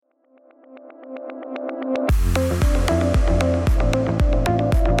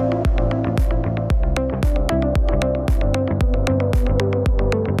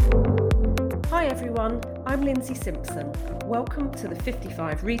Lyndsey Simpson. Welcome to the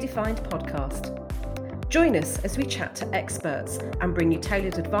 55 Redefined podcast. Join us as we chat to experts and bring you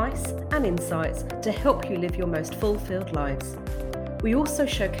tailored advice and insights to help you live your most fulfilled lives. We also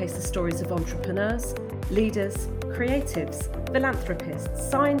showcase the stories of entrepreneurs, leaders, creatives, philanthropists,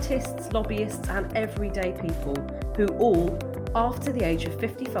 scientists, lobbyists, and everyday people who all, after the age of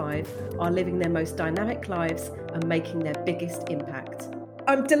 55, are living their most dynamic lives and making their biggest impact.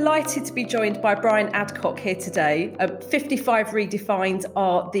 I'm delighted to be joined by Brian Adcock here today. 55 Redefined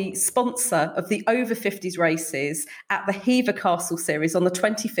are the sponsor of the over 50s races at the Hever Castle series on the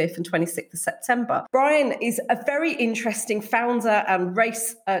 25th and 26th of September. Brian is a very interesting founder and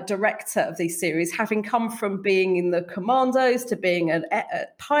race director of these series, having come from being in the commandos to being a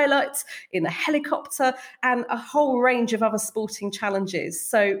pilot in a helicopter and a whole range of other sporting challenges.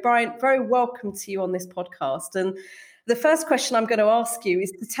 So Brian, very welcome to you on this podcast. And the first question I'm going to ask you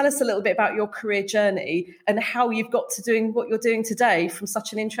is to tell us a little bit about your career journey and how you've got to doing what you're doing today from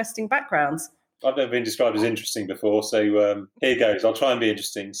such an interesting background. I've never been described as interesting before, so here goes. I'll try and be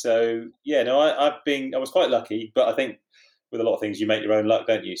interesting. So, I was quite lucky, but I think with a lot of things, you make your own luck,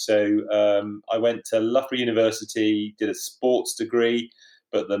 don't you? So I went to Loughborough University, did a sports degree,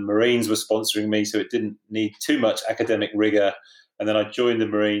 but the Marines were sponsoring me, so it didn't need too much academic rigour. And then I joined the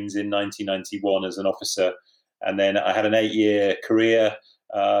Marines in 1991 as an officer. And then I had an 8-year career.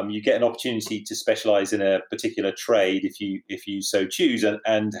 You get an opportunity to specialise in a particular trade if you so choose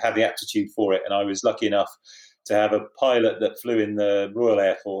and have the aptitude for it. And I was lucky enough to have a pilot that flew in the Royal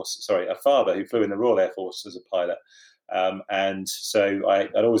Air Force. A father who flew in the Royal Air Force as a pilot. And so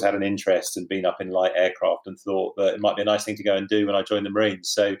I'd always had an interest and been up in light aircraft and thought that it might be a nice thing to go and do when I joined the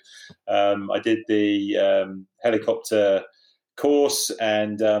Marines. So I did the helicopter course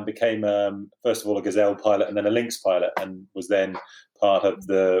and became first of all a Gazelle pilot and then a Lynx pilot, and was then part of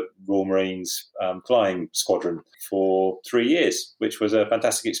the Royal Marines flying squadron for 3 years, which was a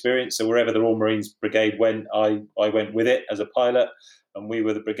fantastic experience. So wherever the Royal Marines Brigade went, I went with it as a pilot, and we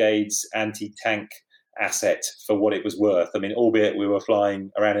were the brigade's anti-tank asset for what it was worth. I mean, albeit we were flying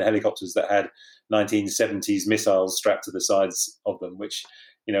around in helicopters that had 1970s missiles strapped to the sides of them, which,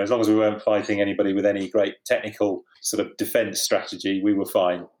 as long as we weren't fighting anybody with any great technical sort of defence strategy, we were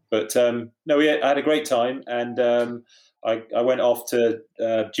fine. But I had a great time, and I went off to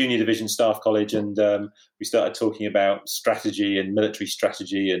Junior Division Staff College, and we started talking about strategy and military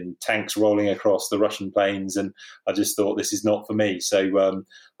strategy and tanks rolling across the Russian plains, and I just thought, this is not for me. So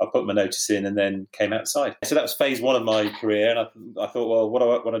I put my notice in and then came outside. So that was phase one of my career, and I thought, well, what do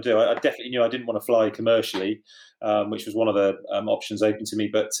I want to do? I definitely knew I didn't want to fly commercially, which was one of the options open to me,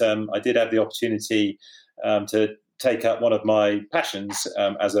 but I did have the opportunity to take up one of my passions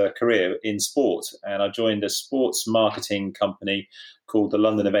as a career in sport. And I joined a sports marketing company called the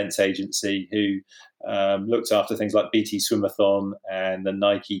London Events Agency, who looked after things like BT Swimathon and the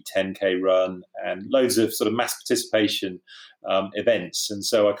Nike 10K run and loads of sort of mass participation events. And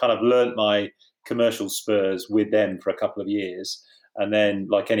so I kind of learnt my commercial spurs with them for a couple of years. And then,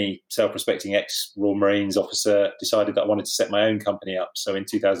 like any self-respecting ex-Royal Marines officer, decided that I wanted to set my own company up. So in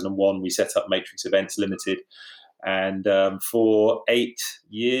 2001, we set up Matrix Events Limited. And for 8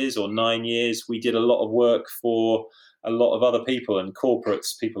 years or 9 years, we did a lot of work for a lot of other people and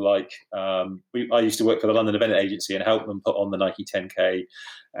corporates, people like, I used to work for the London Event Agency and help them put on the Nike 10K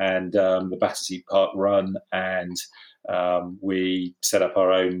and the Battersea Park run. And we set up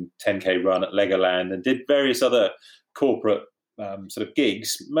our own 10K run at Legoland and did various other corporate sort of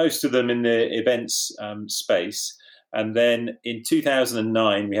gigs, most of them in the events space. And then in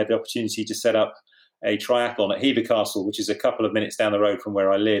 2009, we had the opportunity to set up a triathlon at Hever Castle, which is a couple of minutes down the road from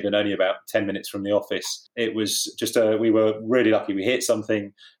where I live and only about 10 minutes from the office. It was just we were really lucky. We hit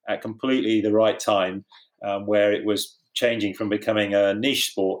something at completely the right time where it was changing from becoming a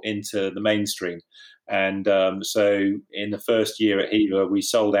niche sport into the mainstream. And so in the first year at Hever, we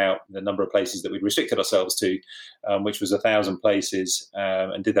sold out the number of places that we'd restricted ourselves to, which was 1,000 places,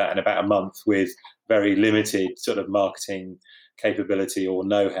 and did that in about a month with very limited sort of marketing capability or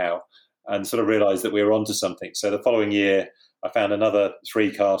know-how, and sort of realised that we were onto something. So the following year, I found another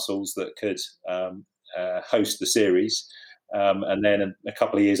 3 castles that could host the series. And then a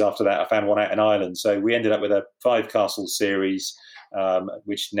couple of years after that, I found one out in Ireland. So we ended up with a 5-castle series,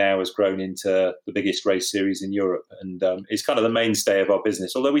 which now has grown into the biggest race series in Europe. And it's kind of the mainstay of our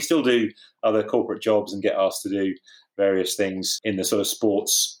business, although we still do other corporate jobs and get asked to do various things in the sort of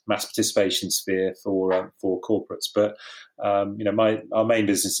sports mass participation sphere for corporates. But our main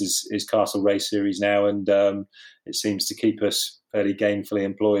business is Castle Race Series now, and it seems to keep us fairly gainfully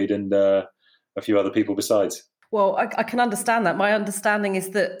employed, and a few other people besides. Well, I can understand that. My understanding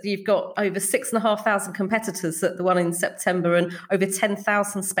is that you've got over 6,500 competitors at the one in September and over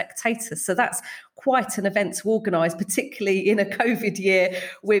 10,000 spectators. So that's quite an event to organise, particularly in a COVID year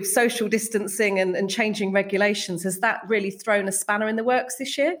with social distancing and changing regulations. Has that really thrown a spanner in the works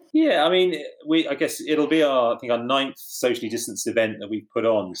this year? Yeah, I mean, I guess it'll be our ninth socially distanced event that we've put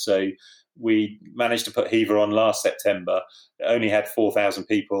on. So we managed to put Hever on last September. It only had 4,000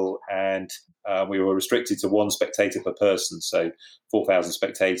 people, and we were restricted to one spectator per person, so 4,000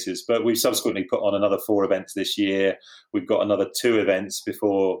 spectators. But we've subsequently put on another 4 events this year. We've got another 2 events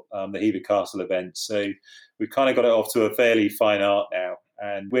before the Hever Castle event. So we've kind of got it off to a fairly fine art now.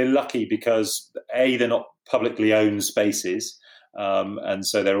 And we're lucky because, A, they're not publicly owned spaces, and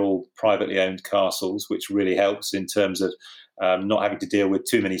so they're all privately owned castles, which really helps in terms of not having to deal with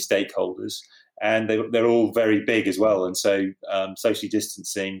too many stakeholders. And they're all very big as well. And so socially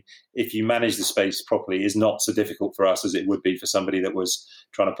distancing, if you manage the space properly, is not so difficult for us as it would be for somebody that was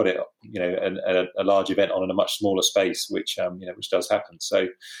trying to put it, a large event on in a much smaller space, which does happen. So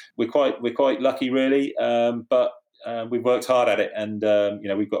we're quite lucky, really. But we've worked hard at it, and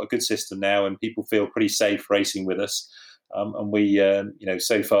we've got a good system now, and people feel pretty safe racing with us. And we,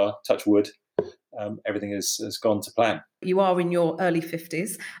 so far, touch wood, everything has gone to plan. You are in your early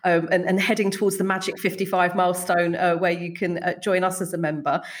 50s and heading towards the magic 55 milestone where you can join us as a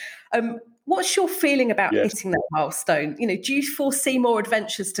member. What's your feeling about hitting that milestone? Do you foresee more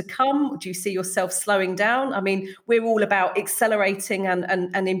adventures to come? Do you see yourself slowing down? I mean, we're all about accelerating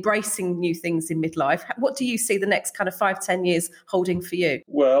and embracing new things in midlife. What do you see the next kind of 5-10 years holding for you?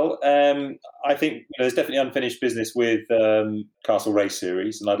 Well, I think there's definitely unfinished business with Castle Race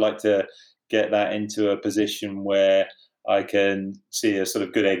Series, and I'd like to get that into a position where I can see a sort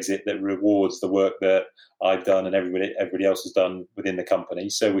of good exit that rewards the work that I've done and everybody else has done within the company.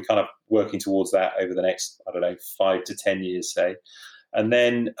 So we're kind of working towards that over the next, 5 to 10 years, say. And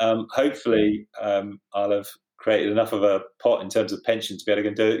then hopefully I'll have created enough of a pot in terms of pension to be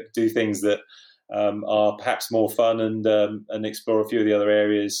able to do things that are perhaps more fun and explore a few of the other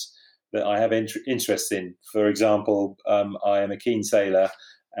areas that I have interest in. For example, I am a keen sailor,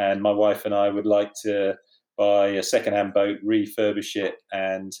 and my wife and I would like to buy a second-hand boat, refurbish it,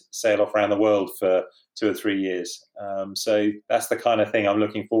 and sail off around the world for 2 or 3 years. So that's the kind of thing I'm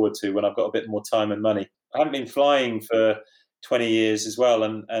looking forward to when I've got a bit more time and money. I haven't been flying for 20 years as well,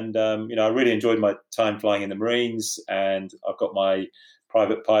 and I really enjoyed my time flying in the Marines, and I've got my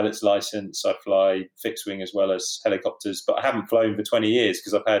private pilot's license. I fly fixed wing as well as helicopters, but I haven't flown for 20 years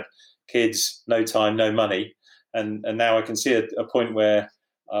because I've had kids, no time, no money, and now I can see a point where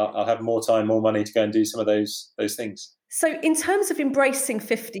I'll have more time, more money to go and do some of those things. So in terms of embracing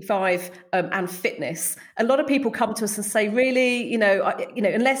 55 and fitness, a lot of people come to us and say, really,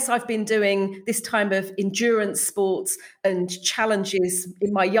 unless I've been doing this type of endurance sports and challenges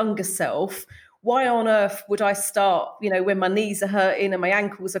in my younger self, why on earth would I start, when my knees are hurting and my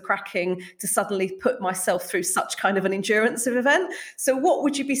ankles are cracking, to suddenly put myself through such kind of an endurance event? So what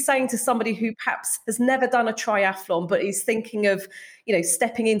would you be saying to somebody who perhaps has never done a triathlon but is thinking of,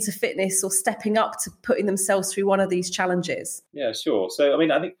 stepping into fitness or stepping up to putting themselves through one of these challenges? Yeah, sure. So,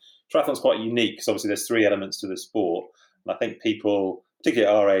 I think triathlon's quite unique because obviously there's 3 elements to the sport. And I think people,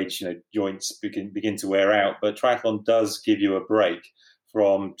 particularly at our age, joints begin to wear out. But triathlon does give you a break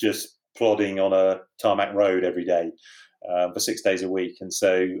from just plodding on a tarmac road every day for 6 days a week. And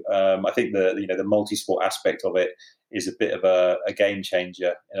so I think the multi-sport aspect of it is a bit of a game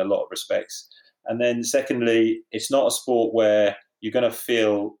changer in a lot of respects. And then secondly, it's not a sport where you're going to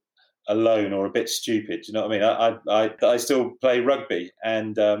feel alone or a bit stupid. You know what I mean? I still play rugby,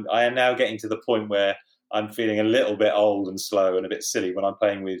 and I am now getting to the point where I'm feeling a little bit old and slow and a bit silly when I'm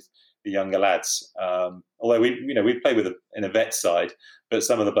playing with the younger lads. Although we play in a vet side, but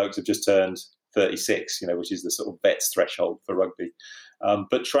some of the blokes have just turned 36, which is the sort of vet's threshold for rugby.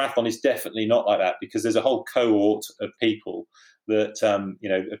 But triathlon is definitely not like that, because there's a whole cohort of people that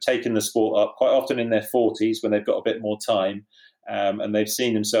have taken the sport up quite often in their 40s when they've got a bit more time, and they've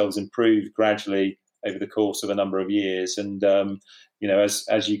seen themselves improve gradually over the course of a number of years. And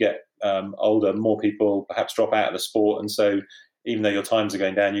as you get older, more people perhaps drop out of the sport, and so even though your times are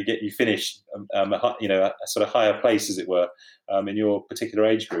going down, you finish a sort of higher place, as it were, in your particular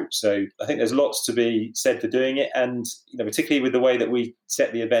age group. So I think there's lots to be said for doing it, and particularly with the way that we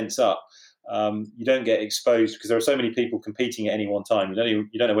set the events up, you don't get exposed because there are so many people competing at any one time. You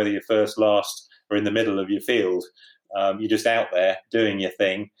don't know whether you're first, last, or in the middle of your field. You're just out there doing your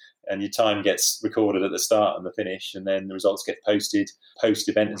thing, and your time gets recorded at the start and the finish, and then the results get posted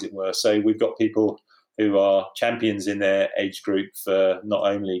post-event, as it were. So we've got people who are champions in their age group for not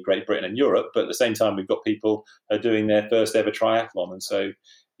only Great Britain and Europe, but at the same time we've got people who are doing their first ever triathlon. And so,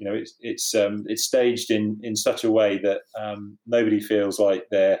 it's staged in such a way that nobody feels like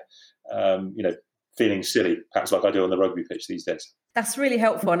they're feeling silly, perhaps like I do on the rugby pitch these days. That's really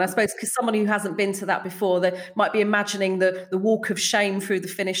helpful. And I suppose because someone who hasn't been to that before, they might be imagining the walk of shame through the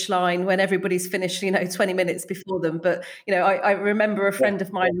finish line when everybody's finished, 20 minutes before them. But, I remember a friend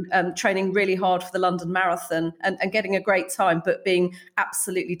of mine training really hard for the London Marathon and getting a great time, but being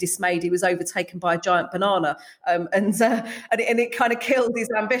absolutely dismayed. He was overtaken by a giant banana and it kind of killed his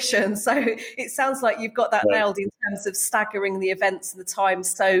ambition. So it sounds like you've got that nailed in terms of staggering the events and the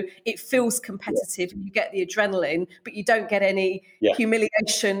times. So it feels competitive and you get the adrenaline, but you don't get any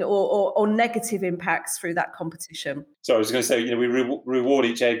humiliation or negative impacts through that competition. So I was going to say, we reward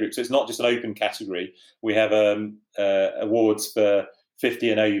each age group. So it's not just an open category. We have awards for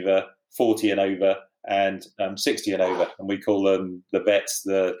 50 and over, 40 and over, and 60 and over. And we call them the vets,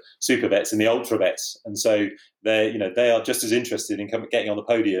 the super vets, and the ultra vets. And so they are just as interested in getting on the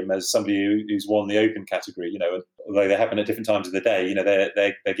podium as somebody who's won the open category. Although they happen at different times of the day,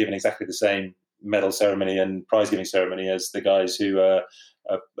 they're given exactly the same medal ceremony and prize giving ceremony as the guys who are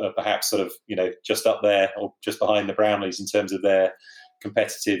perhaps sort of just up there or just behind the Brownlees in terms of their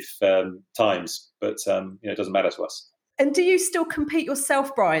competitive times, but it doesn't matter to us. And do you still compete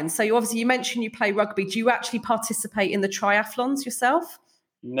yourself, Brian? So you mentioned you play rugby. Do you actually participate in the triathlons yourself?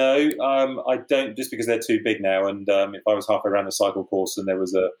 No, I don't, just because they're too big now, and if I was halfway around the cycle course and there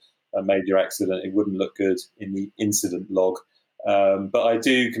was a major accident, it wouldn't look good in the incident log. But I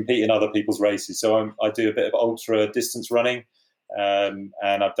do compete in other people's races. So I do a bit of ultra distance running, and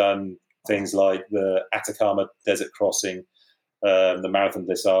I've done things like the Atacama Desert Crossing, the Marathon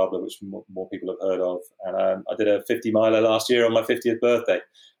des Sables, which more people have heard of. And I did a 50 miler last year on my 50th birthday,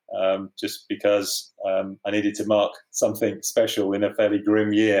 just because I needed to mark something special in a fairly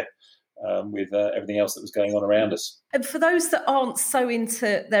grim year. With everything else that was going on around us. And for those that aren't so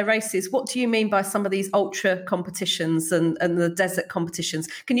into their races, what do you mean by some of these ultra competitions and the desert competitions?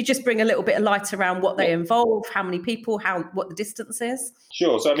 Can you just bring a little bit of light around what they involve, how many people, what the distance is?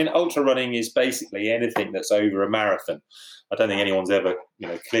 Sure. So, ultra running is basically anything that's over a marathon. I don't think anyone's ever,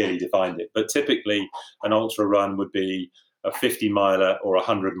 clearly defined it. But typically, an ultra run would be a 50 miler or a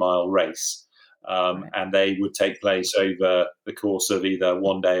 100-mile race. And they would take place over the course of either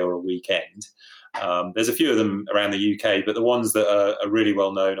one day or a weekend. There's a few of them around the UK, but the ones that are really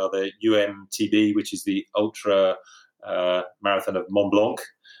well known are the UMTB, which is the Ultra Marathon of Mont Blanc,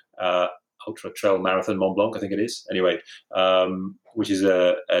 Ultra Trail Marathon Mont Blanc, I think it is. Anyway, which is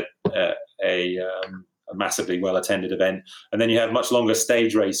a massively well-attended event. And then you have much longer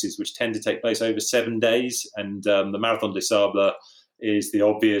stage races, which tend to take place over 7 days. And the Marathon des Sables is the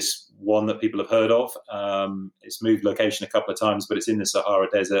obvious one that people have heard of. It's moved location a couple of times, but it's in the Sahara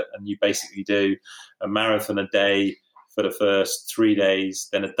Desert, and you basically do a marathon a day for the first 3 days,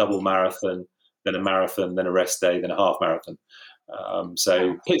 then a double marathon, then a marathon, then a rest day, then a half marathon.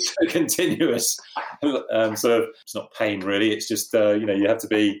 So it's a continuous sort of, it's not pain really, it's just, you have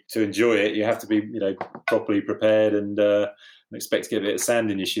to enjoy it, you have to be, properly prepared and expect to get a bit of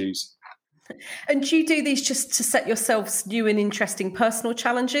sand in your shoes. And do you do these just to set yourselves new and interesting personal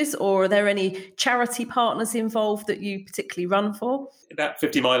challenges, or are there any charity partners involved that you particularly run for? That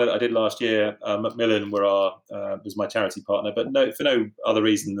 50 miler that I did last year, Macmillan was my charity partner, but for no other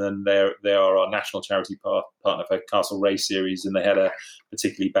reason than they are our national charity partner for Castle Race Series, and they had a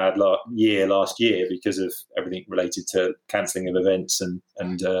particularly bad year last year because of everything related to cancelling of events and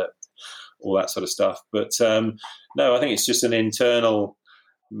all that sort of stuff. But no, I think it's just an internal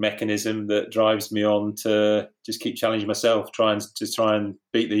mechanism that drives me on to just keep challenging myself, try and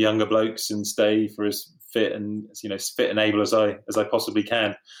beat the younger blokes and stay for as fit and fit and able as I possibly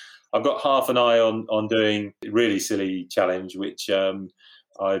can. I've got half an eye on doing a really silly challenge, which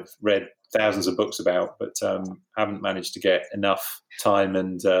I've read thousands of books about, but haven't managed to get enough time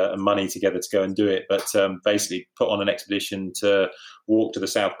and money together to go and do it. But basically put on an expedition to walk to the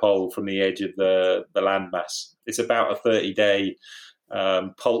South Pole from the edge of the landmass. It's about a 30-day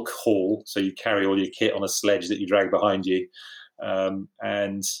Polk haul, so you carry all your kit on a sledge that you drag behind you,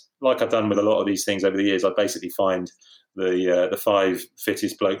 and like I've done with a lot of these things over the years, I basically find the 5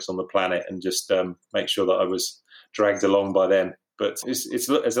 fittest blokes on the planet and just make sure that I was dragged along by them. But it's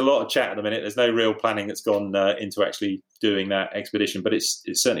a lot of chat at the minute. There's no real planning that's gone into actually doing that expedition, but it's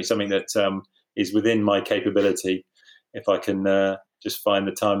certainly something that is within my capability if I can just find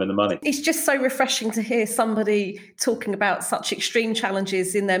the time and the money. It's just so refreshing to hear somebody talking about such extreme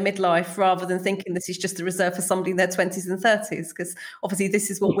challenges in their midlife rather than thinking this is just a reserve for somebody in their 20s and 30s, because obviously this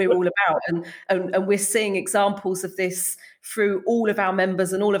is what we're all about. And we're seeing examples of this through all of our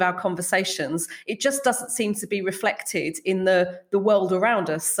members and all of our conversations. It just doesn't seem to be reflected in the world around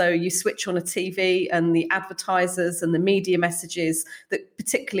us. So you switch on a TV and the advertisers and the media messages that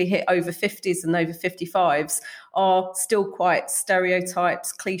particularly hit over 50s and over 55s are still quite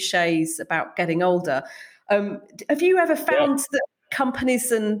stereotypes, cliches about getting older. Have you ever found that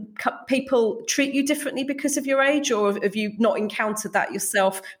companies and people treat you differently because of your age, or have you not encountered that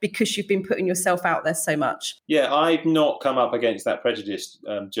yourself because you've been putting yourself out there so much? Yeah, I've not come up against that prejudice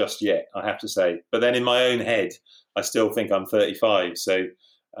just yet, I have to say. But then in my own head, I still think I'm 35. So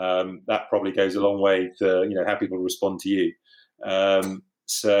that probably goes a long way to, how people respond to you.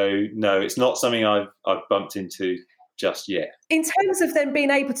 So no, it's not something I've bumped into just yet. In terms of then being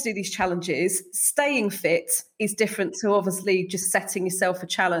able to do these challenges, staying fit is different to obviously just setting yourself a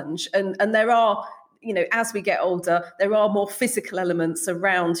challenge. And there are, as we get older, there are more physical elements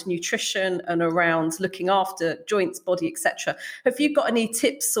around nutrition and around looking after joints, body, etc. Have you got any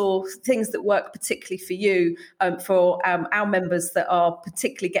tips or things that work particularly for you, for our members that are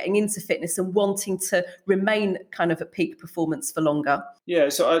particularly getting into fitness and wanting to remain kind of at peak performance for longer? Yeah,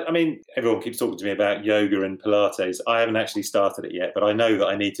 so I mean, everyone keeps talking to me about yoga and Pilates. I haven't actually started it yet, but I know that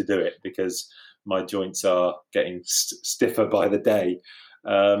I need to do it because my joints are getting stiffer by the day.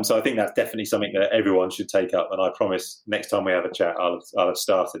 So I think that's definitely something that everyone should take up. And I promise next time we have a chat, I'll have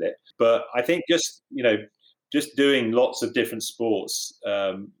started it. But I think just doing lots of different sports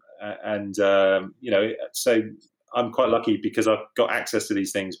so I'm quite lucky because I've got access to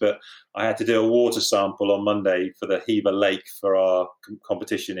these things, but I had to do a water sample on Monday for the Heber Lake for our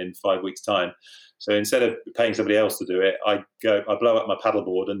competition in 5 weeks' time. So instead of paying somebody else to do it, I blow up my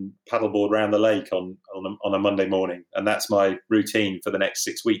paddleboard and paddleboard around the lake on a Monday morning. And that's my routine for the next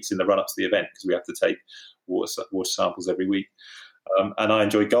 6 weeks in the run up to the event, because we have to take water samples every week. And I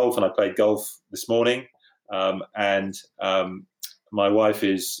enjoy golf, and I played golf this morning. My wife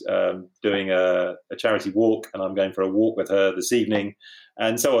is doing a charity walk, and I'm going for a walk with her this evening,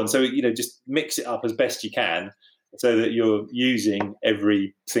 and so on. So, just mix it up as best you can so that you're using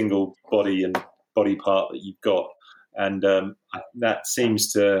every single body part that you've got. And that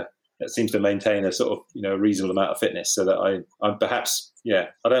seems to maintain a sort of, a reasonable amount of fitness, so that I'm perhaps,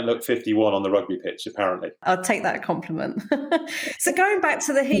 I don't look 51 on the rugby pitch, apparently. I'll take that compliment. So going back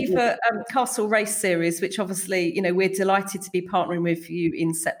to the Hever Castle Race Series, which obviously, we're delighted to be partnering with you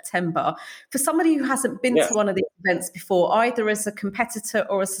in September. For somebody who hasn't been to one of these events before, either as a competitor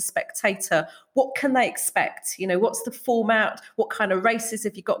or as a spectator, what can they expect? What's the format? What kind of races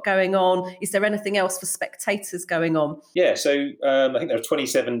have you got going on? Is there anything else for spectators going on? Yeah, so I think there are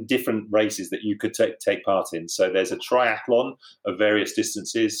 27 different races that you could take part in. So there's a triathlon of various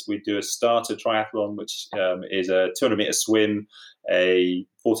distances. We do a starter triathlon, which is a 200-meter swim, a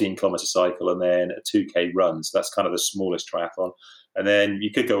 14-kilometer cycle, and then a 2K run. So that's kind of the smallest triathlon. And then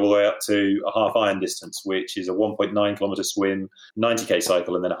you could go all the way up to a half iron distance, which is a 1.9 kilometer swim, 90K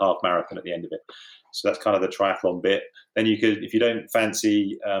cycle, and then a half marathon at the end of it. So that's kind of the triathlon bit. Then you could, if you don't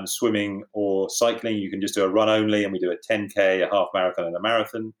fancy swimming or cycling, you can just do a run only, and we do a 10K, a half marathon, and a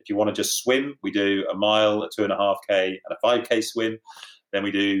marathon. If you want to just swim, we do a mile, a 2.5K, and a 5K swim. Then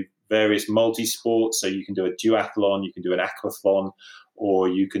we do various multi-sports. So you can do a duathlon, you can do an aquathlon, or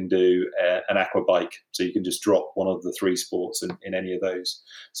you can do an aqua bike. So you can just drop one of the three sports in any of those.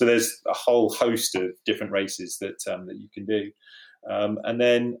 So there's a whole host of different races that you can do. And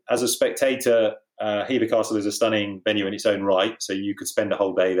then as a spectator, Hever Castle is a stunning venue in its own right. So you could spend a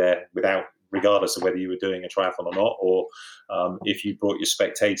whole day there regardless of whether you were doing a triathlon or not, or if you brought your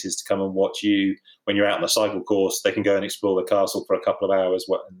spectators to come and watch you when you're out on the cycle course, they can go and explore the castle for a couple of hours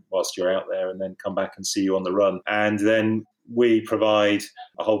whilst you're out there, and then come back and see you on the run. And then we provide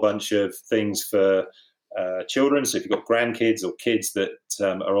a whole bunch of things for children. So if you've got grandkids or kids that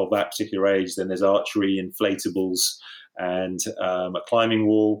are of that particular age, then there's archery, inflatables, and a climbing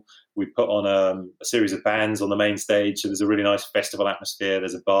wall. We put on a series of bands on the main stage, so there's a really nice festival atmosphere.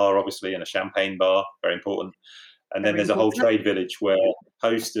 There's a bar, obviously, and a champagne bar, very important. And then there's a whole trade village where a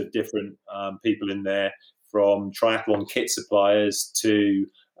host of different people in there, from triathlon kit suppliers to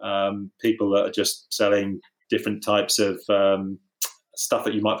people that are just selling different types of stuff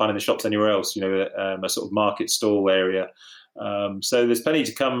that you might find in the shops anywhere else, a sort of market stall area. So there's plenty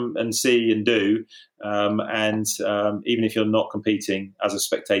to come and see and do, and even if you're not competing as a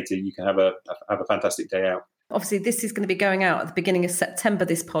spectator, you can have a fantastic day out. Obviously, this is going to be going out at the beginning of September,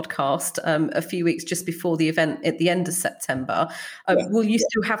 this podcast, a few weeks just before the event at the end of September. Will you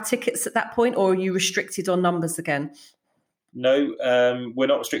still have tickets at that point, or are you restricted on numbers again? No, we're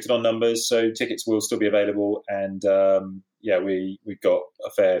not restricted on numbers, so tickets will still be available. And we've got a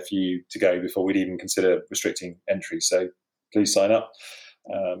fair few to go before we'd even consider restricting entry. So please sign up.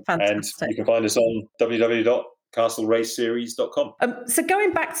 And you can find us on www.castleraceseries.com. So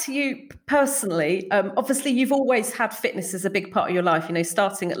going back to you personally, obviously you've always had fitness as a big part of your life,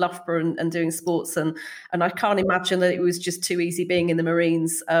 starting at Loughborough and doing sports. And I can't imagine that it was just too easy being in the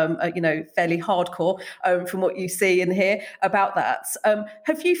Marines, fairly hardcore from what you see and hear about that.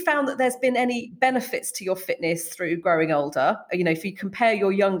 Have you found that there's been any benefits to your fitness through growing older? If you compare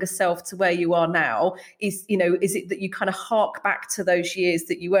your younger self to where you are now, is it that you kind of hark back to those years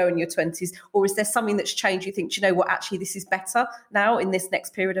that you were in your 20s, or is there something that's changed? You think, actually this is better now in this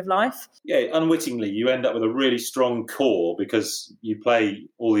next period of life? Yeah, unwittingly you end up with a really strong core because you play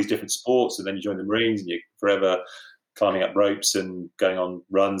all these different sports, and then you join the Marines and you're forever climbing up ropes and going on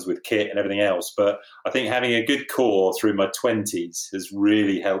runs with kit and everything else. But I think having a good core through my 20s has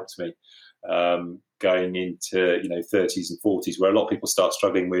really helped me going into 30s and 40s, where a lot of people start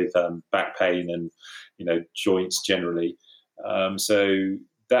struggling with back pain and joints generally. So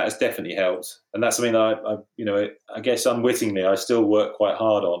that has definitely helped, and that's something that I guess unwittingly I still work quite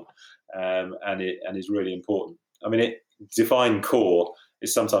hard on, and is really important. I mean, define core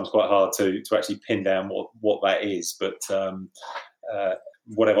is sometimes quite hard to actually pin down what that is, but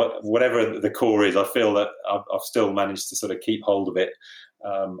whatever the core is, I feel that I've still managed to sort of keep hold of it,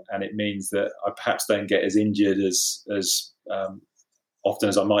 and it means that I perhaps don't get as injured as often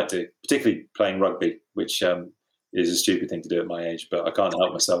as I might do, particularly playing rugby, which is a stupid thing to do at my age, but I can't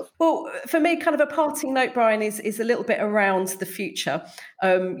help myself. Well, for me, kind of a parting note, Brian, is a little bit around the future.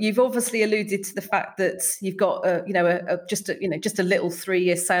 You've obviously alluded to the fact that you've got just a little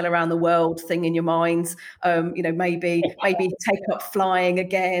 3-year sail around the world thing in your mind. Maybe take up flying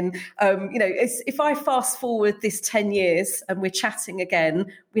again. If I fast forward this 10 years and we're chatting again,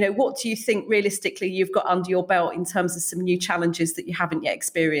 what do you think realistically you've got under your belt in terms of some new challenges that you haven't yet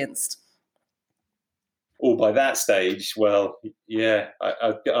experienced? Oh, by that stage, well, yeah.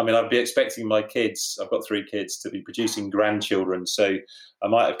 I mean, I'd be expecting my kids, I've got 3 kids, to be producing grandchildren. So I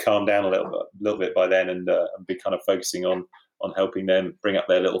might have calmed down a little bit by then and be kind of focusing on helping them bring up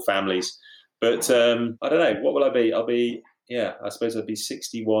their little families. But I don't know, what will I be? I suppose I'd be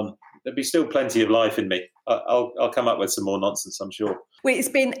 61. There'd be still plenty of life in me. I'll come up with some more nonsense, I'm sure. Well, it's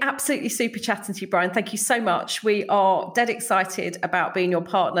been absolutely super chatting to you, Brian. Thank you so much. We are dead excited about being your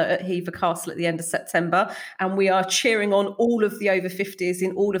partner at Hever Castle at the end of September, and we are cheering on all of the over 50s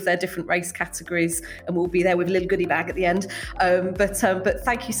in all of their different race categories, and we'll be there with a little goodie bag at the end. But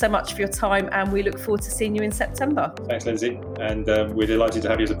thank you so much for your time, and we look forward to seeing you in September. Thanks, Lyndsey, and we're delighted to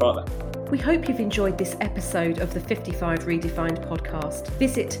have you as a partner. We hope you've enjoyed this episode of the 55 Redefined podcast.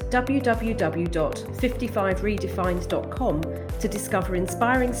 Visit www.55redefined.com to discover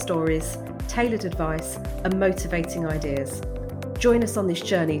inspiring stories, tailored advice, and motivating ideas. Join us on this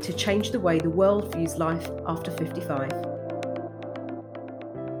journey to change the way the world views life after 55.